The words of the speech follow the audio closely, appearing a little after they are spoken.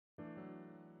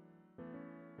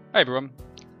Hey everyone,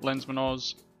 Lensman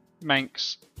Oz,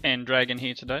 Manx and Dragon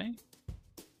here today.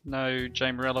 No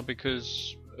Jamerella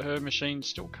because her machine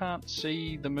still can't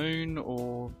see the moon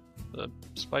or the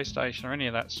space station or any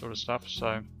of that sort of stuff,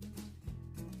 so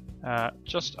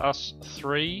just us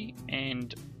three,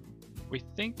 and we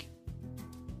think,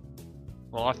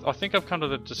 well, I think I've come to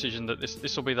the decision that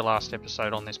this will be the last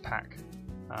episode on this pack.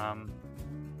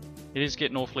 It is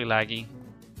getting awfully laggy,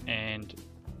 and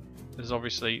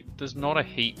there's not a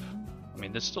heap. I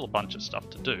mean, there's still a bunch of stuff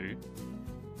to do,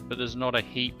 but there's not a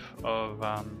heap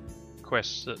of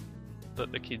quests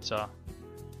that the kids are,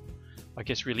 I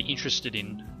guess, really interested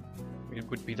in. It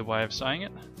would be the way of saying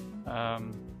it. Yeah,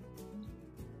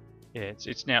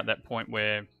 it's now at that point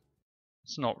where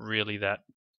it's not really that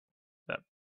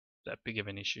big of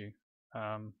an issue.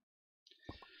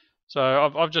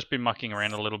 So I've just been mucking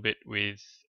around a little bit with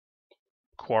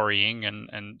quarrying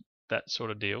and that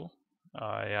sort of deal.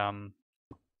 I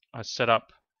set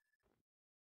up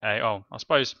I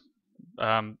suppose,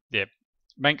 yeah,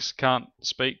 Manx can't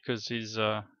speak because he's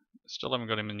still haven't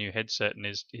got him a new headset, and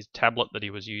his tablet that he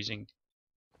was using,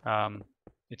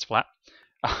 it's flat.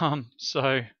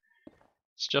 So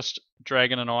it's just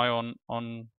Dragon and I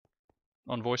on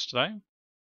voice today.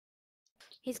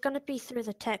 He's going to be through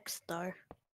the text though.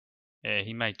 Yeah,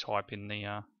 he may type in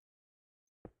the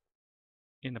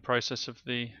process of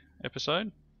the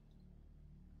episode.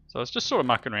 So I was just sort of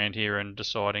mucking around here and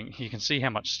deciding. You can see how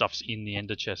much stuff's in the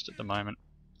ender chest at the moment.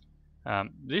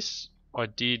 This I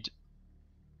did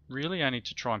really only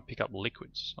to try and pick up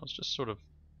liquids. I was just sort of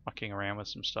mucking around with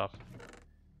some stuff. I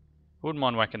wouldn't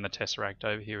mind whacking the Tesseract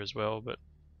over here as well, but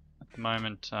at the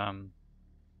moment,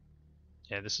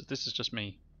 yeah, this is just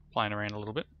me playing around a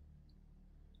little bit.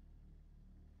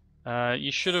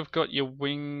 You should have got your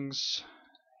wings.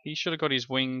 He should have got his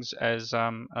wings as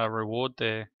a reward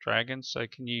there, Dragon, so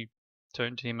can you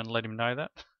turn to him and let him know that?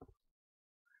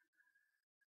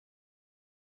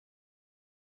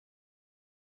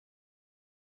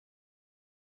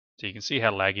 So you can see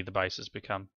how laggy the base has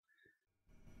become.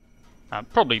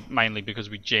 Probably mainly because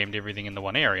we jammed everything in the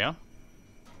one area.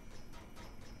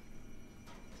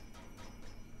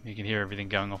 You can hear everything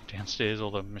going off downstairs,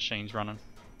 all the machines running.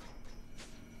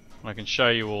 And I can show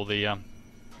you all the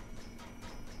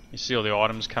you see all the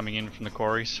items coming in from the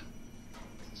quarries.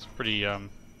 It's pretty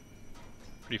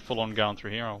full on going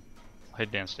through here. I'll head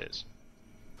downstairs.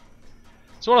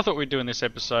 So what I thought we'd do in this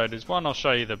episode is, one, I'll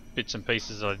show you the bits and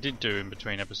pieces that I did do in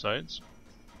between episodes.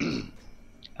 So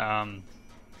I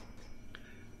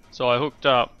hooked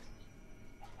up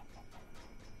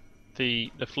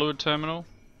the fluid terminal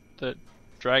that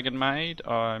Dragon made.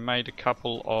 I made a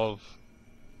couple of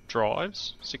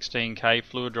drives, 16k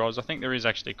fluid drives. I think there is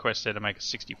actually a quest there to make a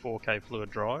 64k fluid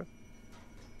drive.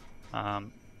 Got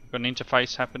an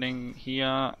interface happening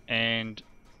here, and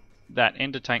that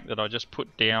ender tank that I just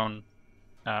put down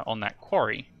on that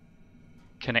quarry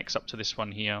connects up to this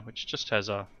one here, which just has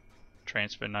a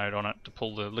transfer node on it to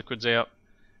pull the liquids out.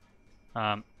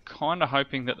 Kind of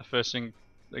hoping that the first thing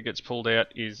that gets pulled out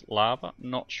is lava.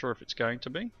 Not sure if it's going to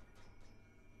be.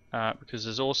 Because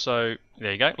there's also,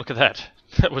 there you go, look at that,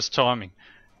 that was timing.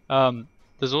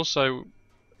 There's also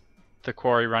the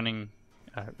quarry running,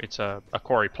 it's a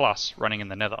quarry plus running in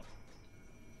the nether.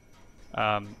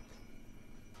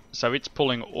 So it's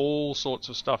pulling all sorts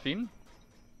of stuff in,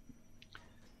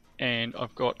 and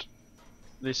I've got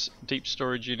this deep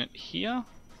storage unit here,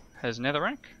 has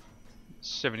netherrack,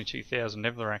 72,000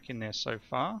 netherrack in there so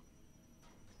far,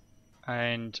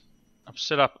 and I've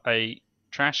set up a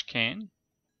trash can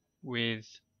with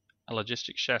a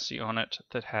logistics chassis on it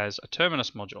that has a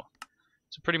terminus module.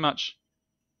 So pretty much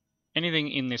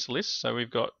anything in this list, so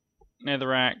we've got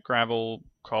netherrack, gravel,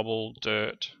 cobble,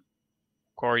 dirt,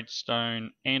 quarried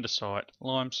stone, andesite,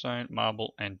 limestone,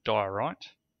 marble and diorite.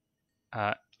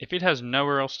 If it has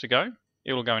nowhere else to go,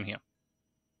 it will go in here.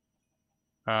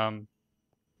 So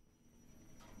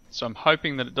I'm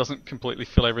hoping that it doesn't completely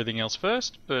fill everything else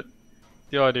first, but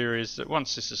the idea is that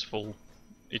once this is full,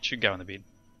 it should go in the bin.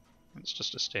 It's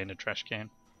just a standard trash can.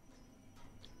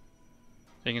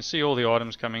 So you can see all the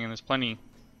items coming in. There's plenty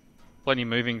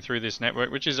moving through this network,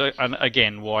 which is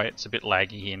again why it's a bit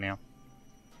laggy here now.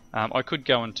 I could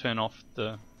go and turn off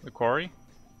the quarry,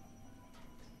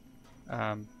 but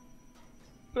I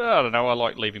don't know. I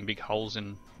like leaving big holes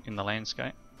in the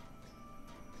landscape.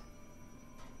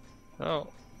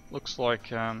 So looks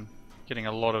like getting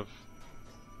a lot of.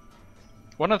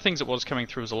 One of the things that was coming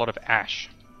through was a lot of ash.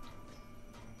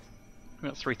 We've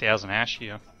got 3,000 ash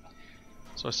here.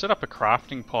 So I set up a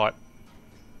crafting pipe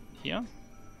here,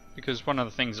 because one of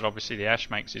the things that obviously the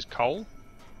ash makes is coal.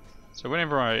 So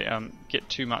whenever I get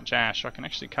too much ash, I can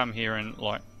actually come here and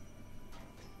like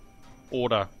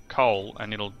order coal,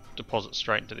 and it'll deposit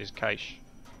straight into this cache.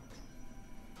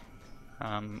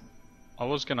 I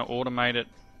was going to automate it,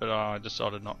 but I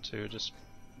decided not to. Just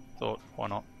thought, why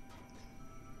not?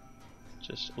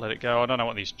 Just let it go. I don't know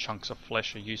what these chunks of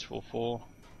flesh are useful for.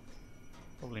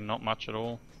 Probably not much at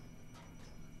all.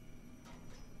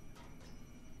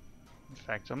 In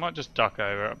fact, I might just duck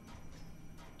over.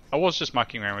 I was just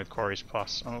mucking around with Quarries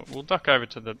Plus. We'll duck over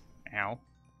to the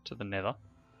Nether,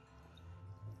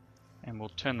 and we'll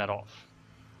turn that off.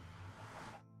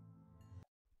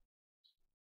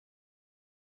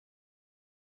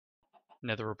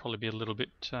 Nether will probably be a little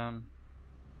bit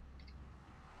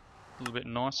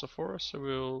nicer for us, so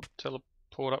we'll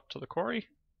teleport up to the quarry.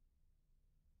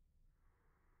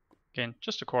 Again,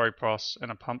 just a quarry plus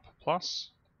and a pump plus.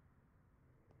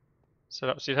 Set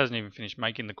up. See, it hasn't even finished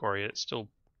making the quarry yet. It's still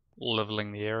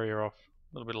leveling the area off.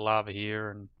 A little bit of lava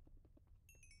here and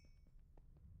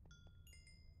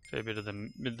a fair bit of the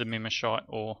mimishite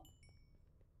ore.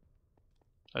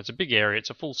 So it's a big area. It's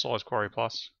a full-size quarry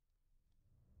plus.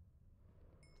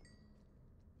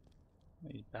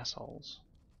 These bassholes.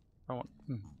 Don't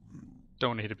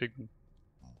want to hit a big one.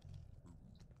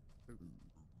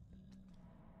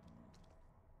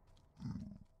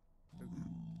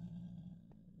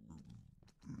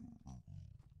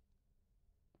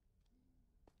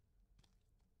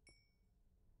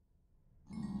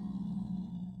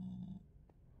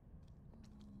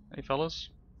 Hey fellas,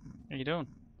 how you doing?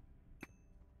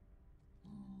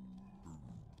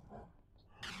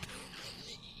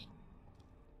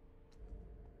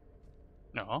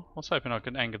 No, I was hoping I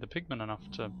could anger the pigmen enough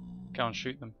to go and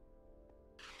shoot them.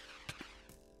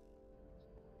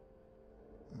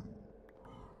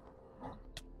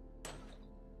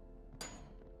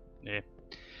 Yeah.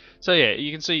 So yeah,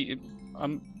 you can see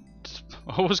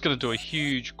I was going to do a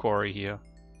huge quarry here.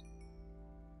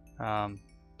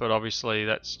 But obviously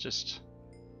that's just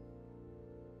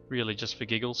really just for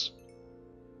giggles.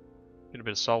 Get a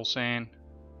bit of soul sand.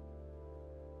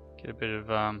 Get a bit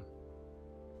of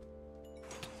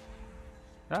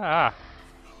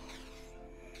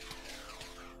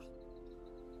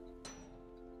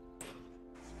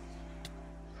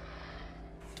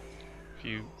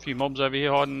Few mobs over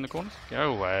here hiding in the corner.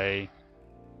 Go away.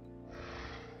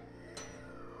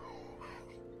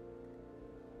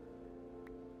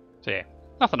 So yeah,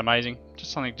 nothing amazing,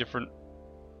 just something different.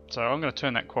 So I'm going to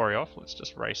turn that quarry off. Let's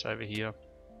just race over here.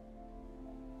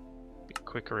 A bit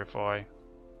quicker if I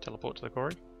teleport to the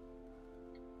quarry.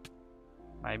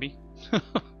 Maybe.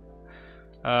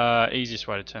 Easiest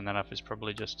way to turn that off is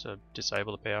probably just to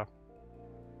disable the power.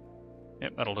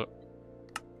 Yep, that'll do it.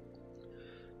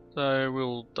 So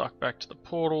we'll duck back to the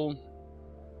portal.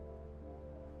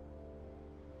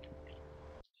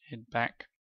 Head back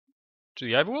to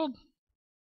the overworld.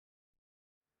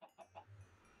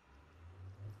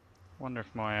 Wonder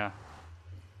if my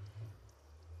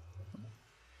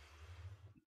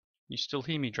you still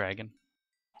hear me, dragon?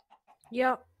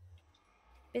 Yep.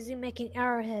 Busy making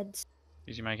arrowheads.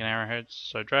 Busy making arrowheads.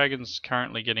 So dragon's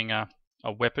currently getting a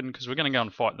weapon because we're going to go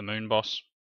and fight the moon boss.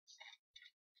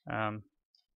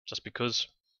 Just because.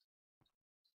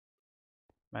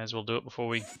 May as well do it before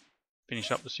we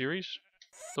finish up the series.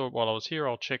 Thought while I was here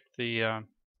I'll check the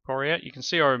quarry out. You can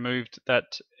see I removed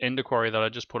that ender quarry that I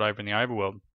just put over in the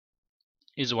overworld.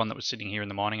 Is the one that was sitting here in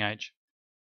the mining age.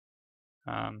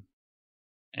 And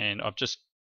I've just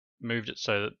moved it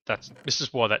so that this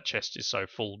is why that chest is so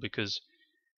full, because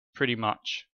pretty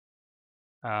much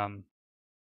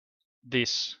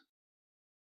this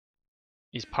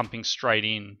is pumping straight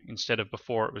in instead of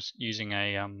before it was using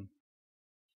a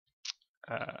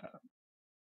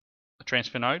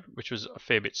transfer node, which was a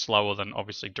fair bit slower than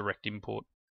obviously direct import.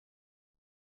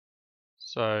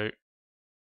 So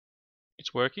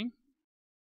it's working.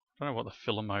 I don't know what the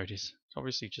filler mode is. It's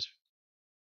obviously just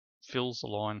fills the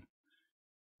line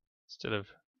instead of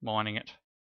mining it,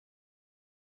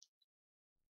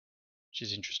 which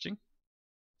is interesting.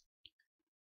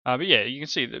 But yeah, you can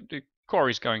see the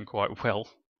quarry's going quite well.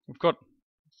 We've got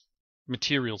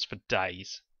materials for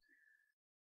days.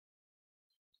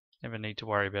 Never need to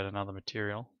worry about another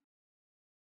material.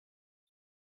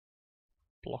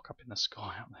 Block up in the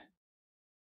sky up there.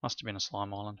 Must have been a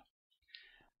slime island.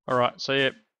 Alright, so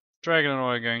yeah, Dragon and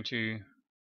I are going to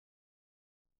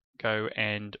go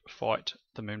and fight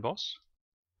the moon boss.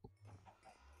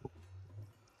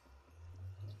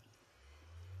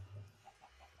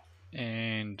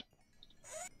 And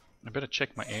I better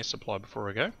check my air supply before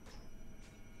I go.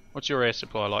 What's your air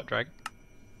supply like, Dragon?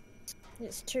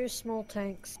 It's 2 small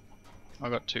tanks. I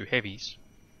got 2 heavies.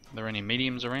 Are there any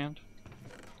mediums around?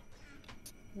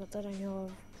 Not that I know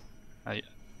of.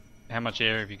 How much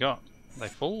air have you got? Are they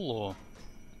full or?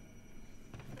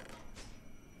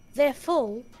 They're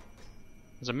full.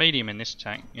 There's a medium in this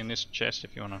tank, in this chest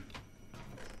if you want to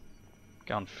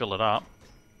go and fill it up.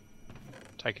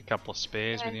 Take a couple of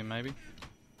spares with you maybe.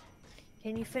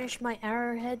 Can you finish my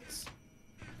arrowheads?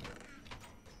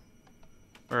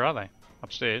 Where are they?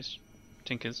 Upstairs.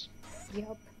 Tinkers.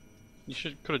 Yup. You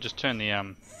could have just turned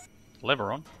the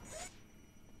lever on.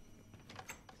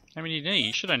 How many do you need?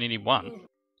 You should only need one.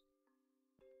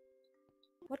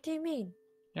 What do you mean?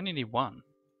 You only need one.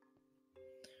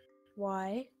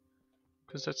 Why?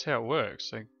 Because that's how it works.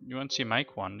 So once you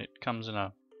make one, it comes in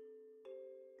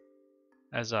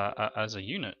as a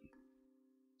unit.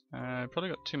 Probably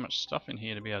got too much stuff in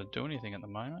here to be able to do anything at the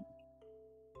moment.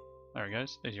 There it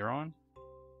goes. There's your iron.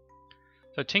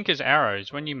 So Tinker's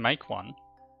arrows, when you make one,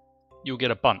 you'll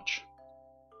get a bunch.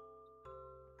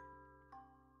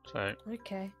 So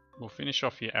Okay. we'll finish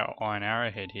off your iron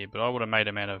arrowhead here, but I would have made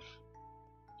them out of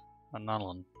a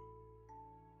nullen.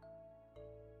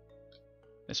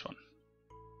 This one.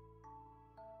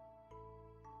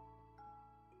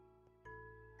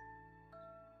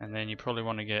 And then you probably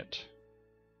want to get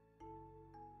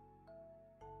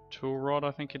tool rod,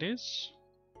 I think it is.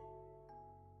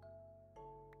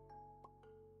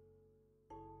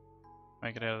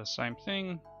 Make it out of the same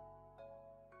thing.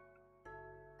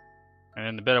 And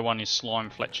then the better one is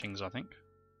slime fletchings, I think.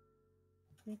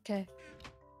 Okay.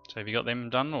 So have you got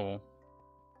them done, or?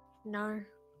 No.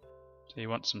 So you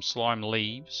want some slime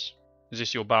leaves. Is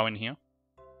this your bow in here?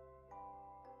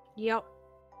 Yup.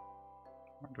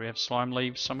 Do we have slime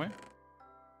leaves somewhere?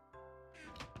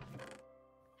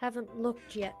 Haven't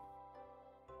looked yet.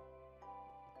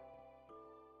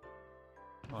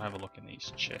 I'll have a look in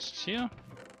these chests here.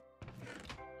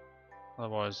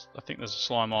 Otherwise, I think there's a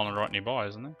slime island right nearby,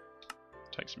 isn't there?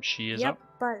 Take some shears up.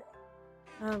 But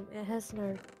it has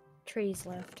no trees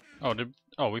left.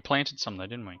 Oh, we planted some though,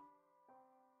 didn't we?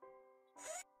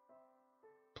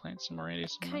 Plant some already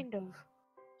somewhere? Kind of.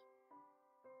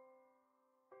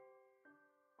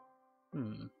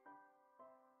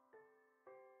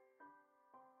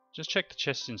 Just check the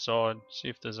chests inside, see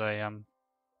if there's a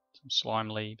some slime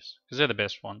leaves, because they're the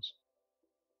best ones.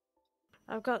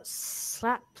 I've got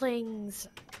saplings,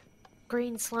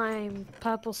 green slime,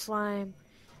 purple slime,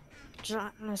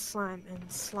 gelatinous slime,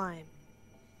 and slime.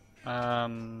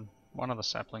 One of the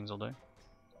saplings will do.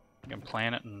 You can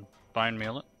plant it and bone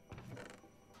meal it.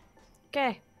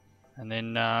 Okay. And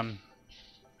then,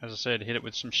 as I said, hit it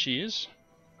with some shears.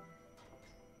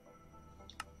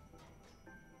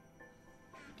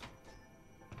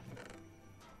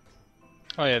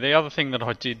 Oh yeah, the other thing that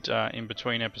I did in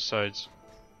between episodes,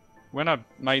 when I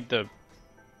made the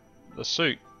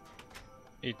suit,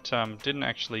 it didn't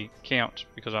actually count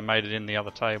because I made it in the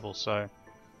other table. So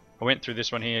I went through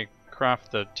this one here,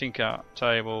 craft the tinker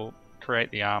table,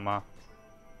 create the armor,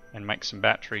 and make some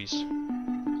batteries.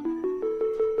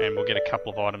 And we'll get a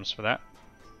couple of items for that.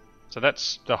 So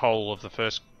that's the whole of the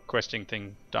first questing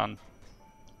thing done.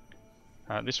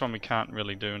 This one we can't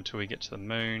really do until we get to the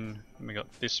moon. And we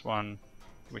got this one,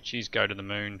 which is go to the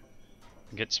moon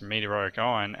and get some meteoric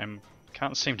iron, and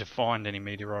can't seem to find any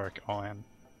meteoric iron.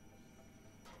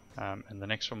 And the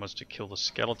next one was to kill the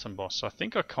skeleton boss. So I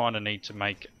think I kind of need to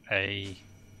make a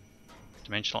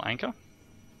dimensional anchor.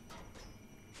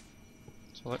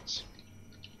 So let's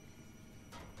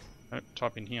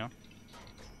type in here.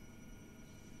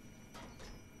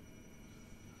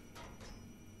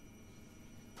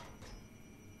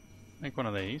 Make one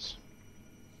of these.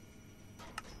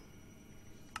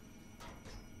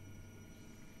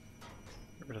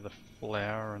 Get rid of the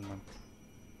flower and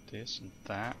this and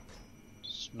that.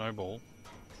 Snowball.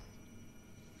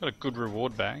 Got a good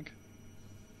reward bag.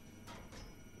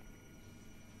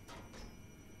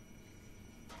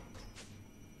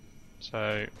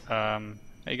 So, how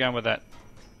you going with that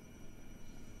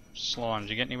slime?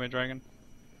 Did you get anywhere, Dragon?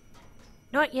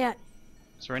 Not yet.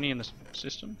 Is there any in the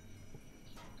system?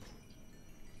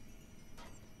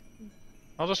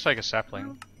 I'll just take a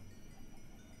sapling.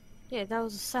 Yeah, that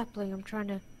was a sapling. I'm trying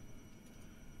to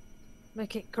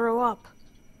make it grow up.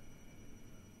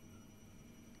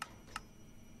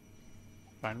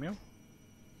 Bone meal?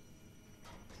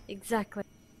 Exactly.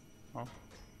 Oh.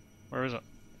 Where is it?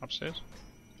 Upstairs?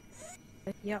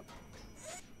 Yep.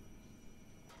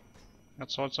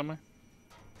 Outside somewhere?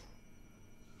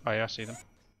 Oh yeah, I see them.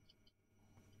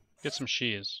 Get some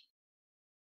shears.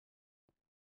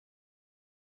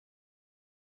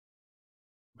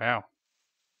 Wow.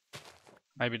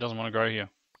 Maybe it doesn't want to grow here.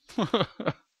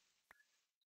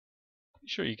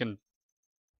 Sure, you can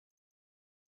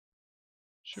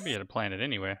Should be able to plant it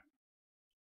anywhere.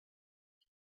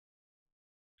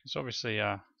 Because obviously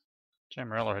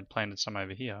Jamerella had planted some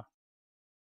over here.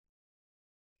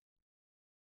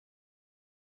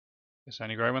 Guess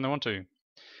only grow when they want to.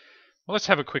 Well, let's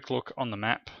have a quick look on the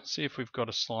map. See if we've got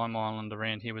a slime island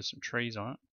around here with some trees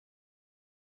on it.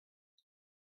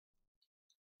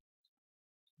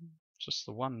 Just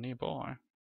the one nearby.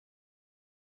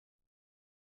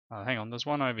 Oh, hang on, there's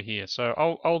one over here. So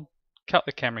I'll cut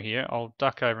the camera here. I'll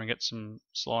duck over and get some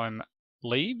slime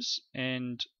leaves,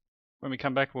 and when we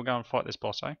come back, we'll go and fight this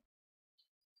boss, eh?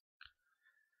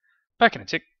 Back in a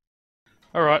tick.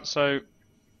 Alright, so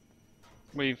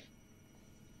we've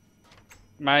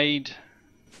made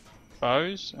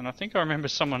bows, and I think I remember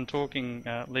someone talking,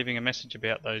 leaving a message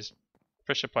about those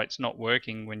pressure plates not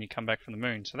working when you come back from the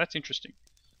moon, so that's interesting.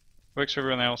 Works for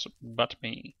everyone else but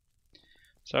me.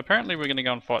 So apparently we're going to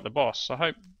go and fight the boss. I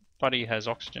hope Buddy has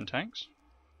oxygen tanks.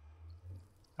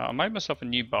 I made myself a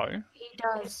new bow. He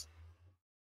does.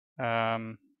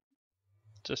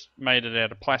 Just made it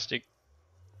out of plastic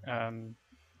bow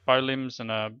limbs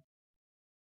and a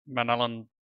Manillan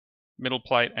middle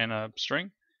plate and a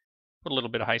string. Put a little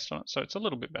bit of haste on it, so it's a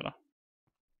little bit better.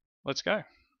 Let's go.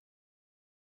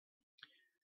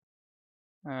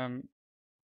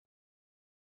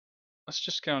 Let's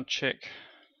just go and check,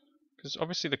 because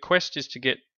obviously the quest is to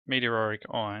get meteoric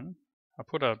iron. I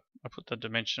put the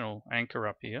dimensional anchor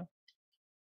up here,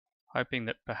 hoping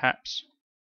that perhaps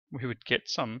we would get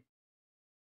some.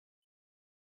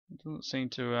 It doesn't seem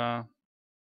to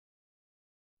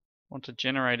want to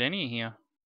generate any here.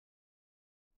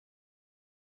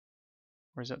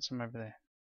 Or is that some over there?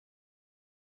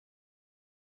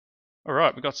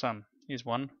 Alright, we got some. Here's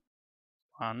one.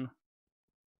 I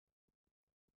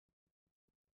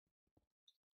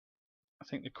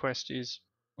think the quest is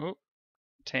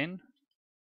 10.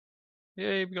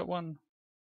 Yeah, we got one.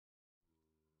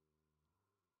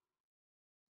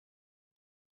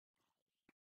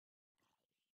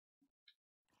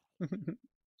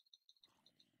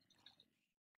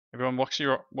 Everyone watch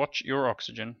your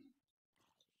oxygen.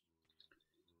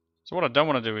 So what I don't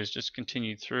want to do is just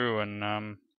continue through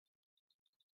and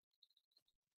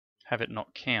have it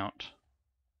not count.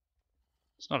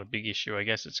 It's not a big issue, I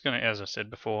guess. It's going to, as I said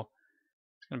before,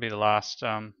 it's going to be the last,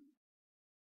 probably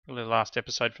the last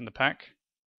episode from the pack.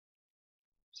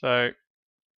 So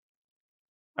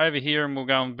over here, and we'll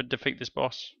go and defeat this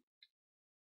boss.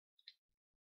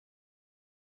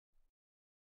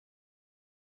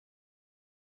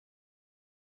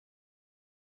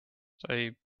 So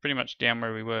pretty much down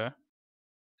where we were.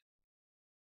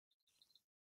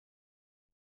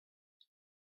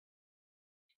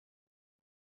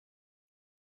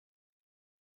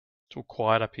 It's all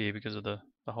quiet up here because of the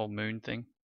whole moon thing.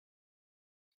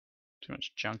 Too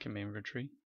much junk in my inventory.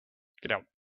 Get out.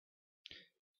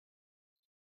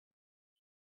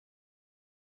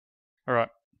 Alright.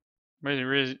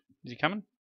 Is he coming?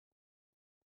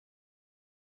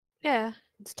 Yeah,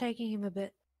 it's taking him a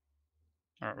bit.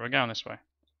 Alright, we're going this way.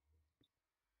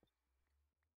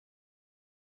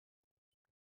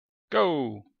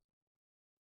 Go!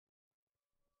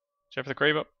 Check for the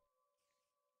creep up.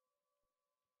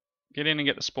 Get in and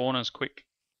get the spawners quick.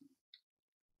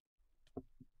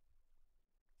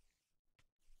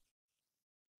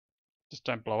 Just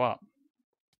don't blow up.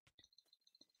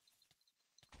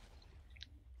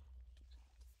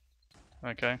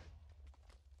 Okay.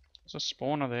 There's a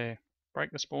spawner there.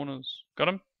 Break the spawners. Got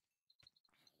him?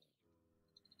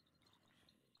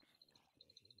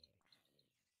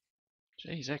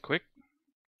 Jeez, they're quick.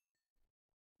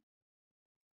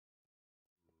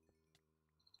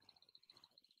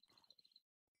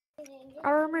 I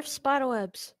remove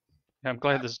spiderwebs. Yeah, I'm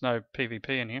glad there's no PvP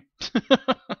in here.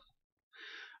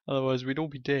 Otherwise we'd all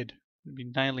be dead. We'd be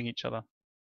nailing each other.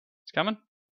 It's coming.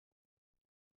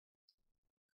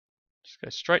 Just go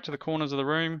straight to the corners of the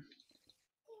room.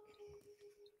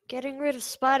 Getting rid of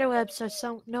spiderwebs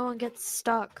so no one gets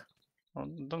stuck. Well,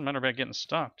 it doesn't matter about getting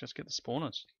stuck, just get the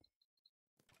spawners.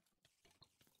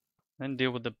 Then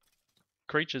deal with the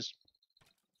creatures.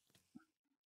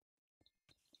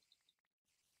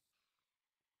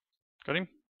 Got him?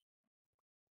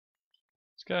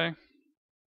 Let's go.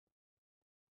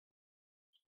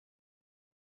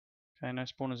 Okay, no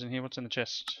spawners in here. What's in the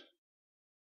chest?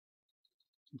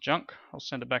 Some junk. I'll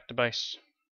send it back to base.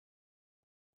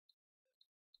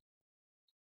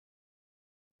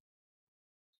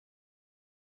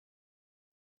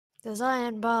 There's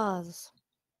iron bars.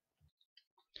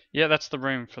 Yeah, that's the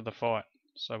room for the fight.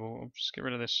 So we'll just get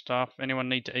rid of this stuff. Anyone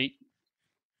need to eat?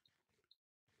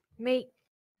 Meat.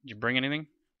 Did you bring anything?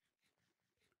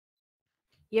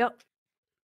 Yep.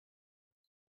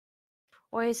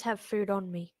 Always have food on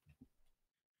me.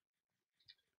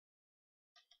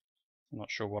 I'm not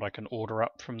sure what I can order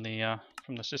up from the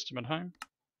system at home.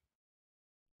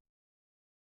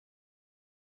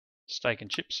 Steak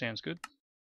and chips sounds good.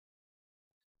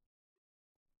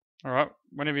 Alright,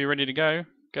 whenever you're ready to go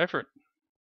for it.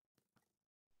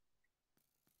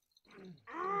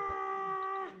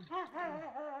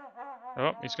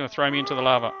 Oh, he's going to throw me into the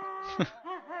lava.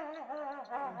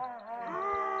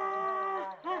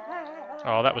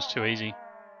 Oh, that was too easy.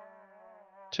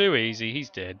 Too easy, he's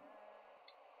dead.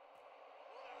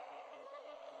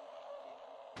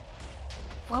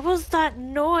 What was that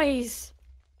noise?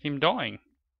 Him dying.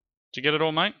 Did you get it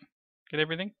all, mate? Get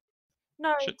everything?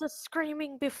 No, Shit. the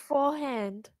screaming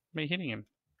beforehand. Me hitting him.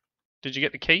 Did you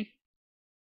get the key?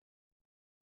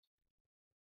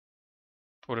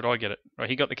 Or did I get it? Right,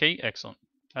 he got the key? Excellent.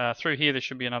 Through here there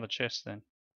should be another chest then.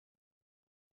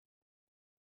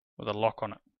 With a lock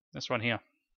on it. This one here.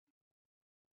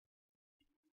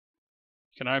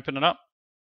 Can I open it up?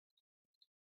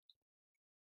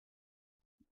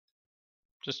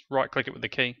 Just right click it with the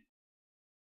key.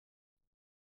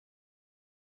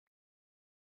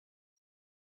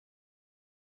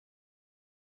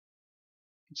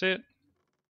 That's it.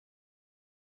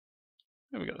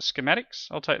 There we got the schematics.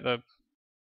 I'll take the...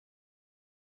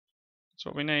 That's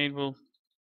what we need.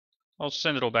 I'll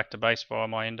send it all back to base via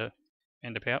my ender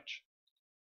pouch.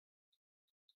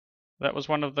 That was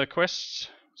one of the quests,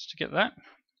 was to get that.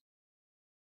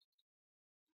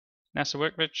 NASA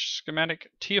workbench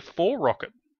schematic tier 4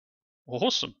 rocket.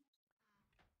 Awesome.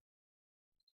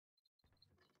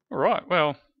 Alright,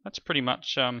 well, that's pretty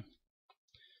much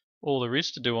all there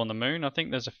is to do on the moon. I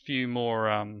think there's a few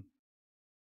more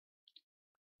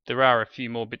there are a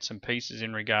few more bits and pieces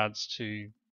in regards to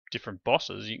different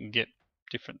bosses. You can get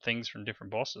different things from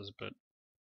different bosses, but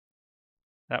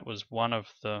that was one of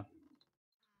the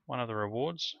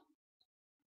rewards.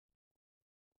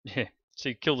 Yeah,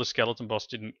 see, kill the skeleton boss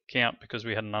didn't count because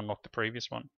we hadn't unlocked the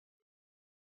previous one.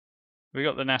 We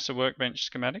got the NASA workbench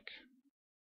schematic.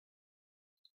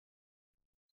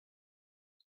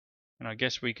 And I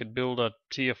guess we could build a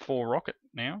tier 4 rocket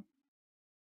now.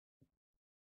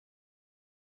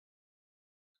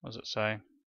 What does it say?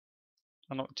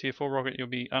 Unlock tier 4 rocket, you'll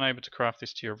be unable to craft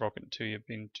this tier of rocket until you've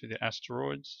been to the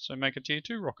asteroids, so make a tier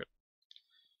 2 rocket.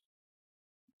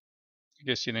 I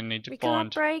guess you then need to find... We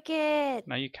can't break it!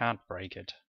 No, you can't break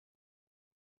it.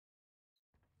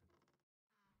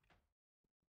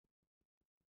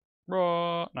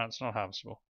 Right. No, it's not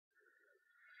harvestable.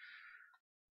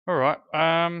 Alright,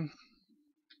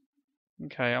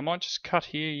 okay, I might just cut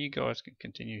here. You guys can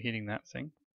continue hitting that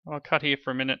thing. I'll cut here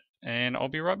for a minute and I'll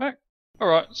be right back.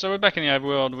 Alright, so we're back in the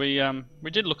overworld.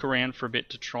 We did look around for a bit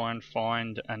to try and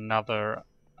find another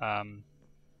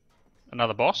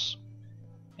boss,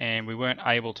 and we weren't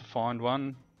able to find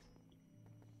one.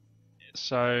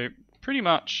 So pretty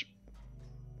much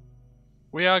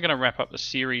we are going to wrap up the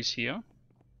series here.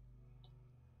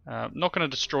 Not going to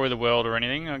destroy the world or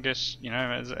anything. I guess, you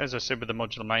know, as I said with the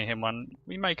Modular Mayhem one,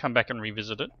 we may come back and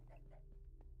revisit it.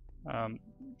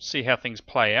 See how things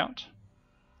play out.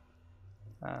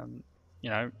 You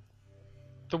know,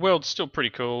 the world's still pretty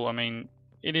cool. I mean,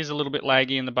 it is a little bit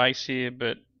laggy in the base here,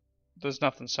 but there's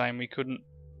nothing saying we couldn't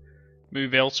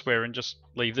move elsewhere and just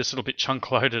leave this little bit chunk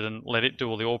loaded and let it do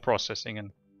all the ore processing and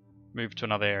move to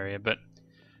another area. But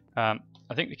I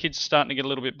think the kids are starting to get a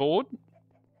little bit bored.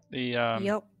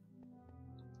 Yep.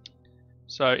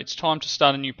 So it's time to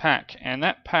start a new pack, and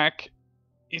that pack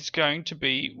is going to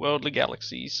be Worldly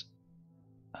Galaxies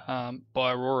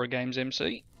by Aurora Games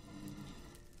MC,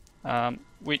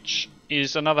 which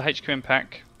is another HQM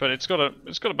pack, but it's got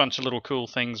a bunch of little cool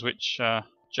things which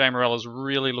Jamerella's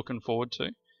really looking forward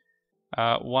to.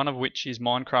 One of which is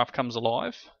Minecraft Comes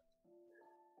Alive,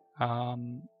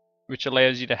 which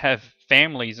allows you to have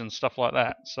families and stuff like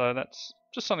that. So that's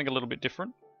just something a little bit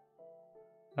different.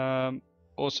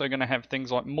 Also going to have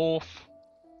things like Morph.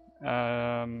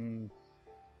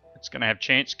 It's going to have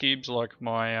chance cubes like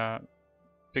my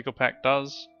Pickle Pack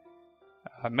does.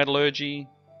 Metallurgy.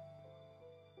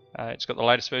 It's got the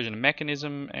latest version of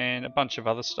Mechanism and a bunch of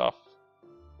other stuff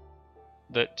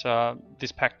that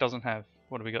this pack doesn't have.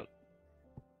 What have we got?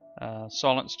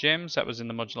 Silence Gems, that was in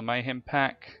the Modular Mayhem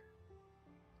pack.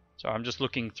 So I'm just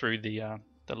looking through the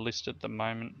list at the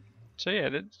moment. So yeah,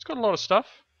 it's got a lot of stuff.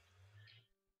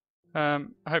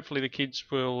 Hopefully the kids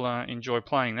will enjoy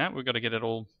playing that. We've got to get it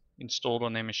all installed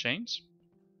on their machines.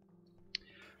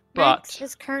 Max But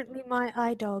is currently my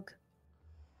iDog.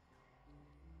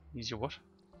 He's your what?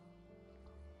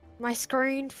 My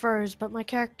screen froze, but my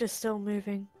character's still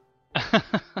moving.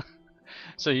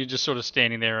 So you're just sort of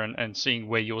standing there and seeing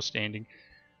where you're standing.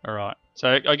 Alright,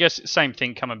 so I guess same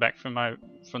thing coming back from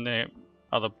the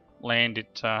other land.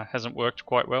 It hasn't worked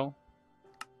quite well.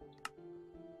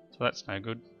 So that's no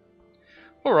good.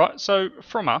 Alright, so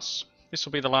from us, this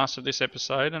will be the last of this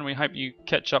episode, and we hope you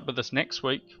catch up with us next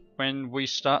week when we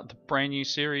start the brand new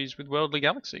series with Worldly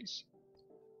Galaxies.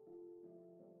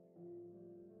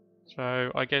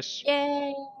 So I guess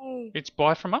Yay! it's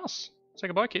bye from us. Say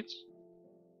goodbye, kids.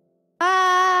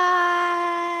 Bye!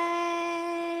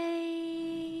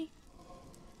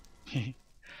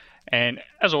 And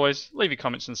as always, leave your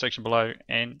comments in the section below,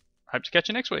 and hope to catch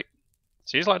you next week.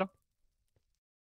 See you later.